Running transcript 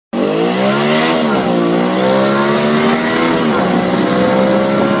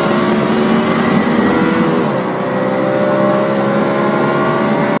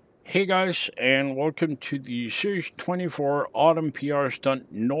Hey guys, and welcome to the Series 24 Autumn PR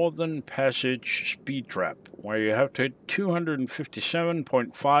Stunt Northern Passage Speed Trap, where you have to hit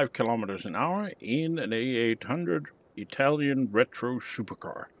 257.5 kilometers an hour in an A800 Italian retro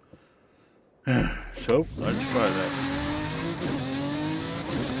supercar. So, let's try that.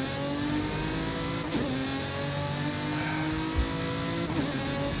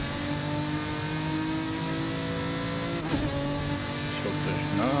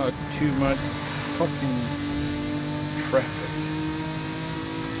 Not too much fucking traffic.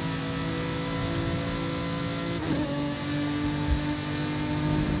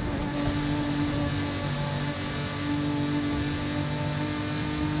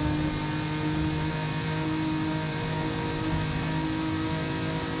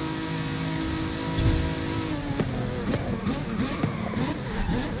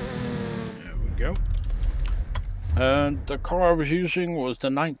 There we go. And the car I was using was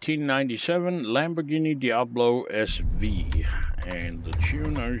the 1997 Lamborghini Diablo SV. And the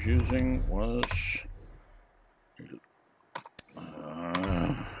tune I was using was...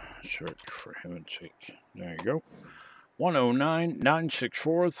 search for heaven's sake. There you go.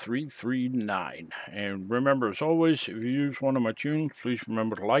 109-964-339. And remember, as always, if you use one of my tunes, please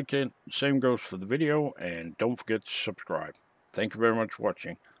remember to like it. Same goes for the video. And don't forget to subscribe. Thank you very much for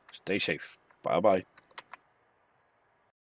watching. Stay safe. Bye-bye.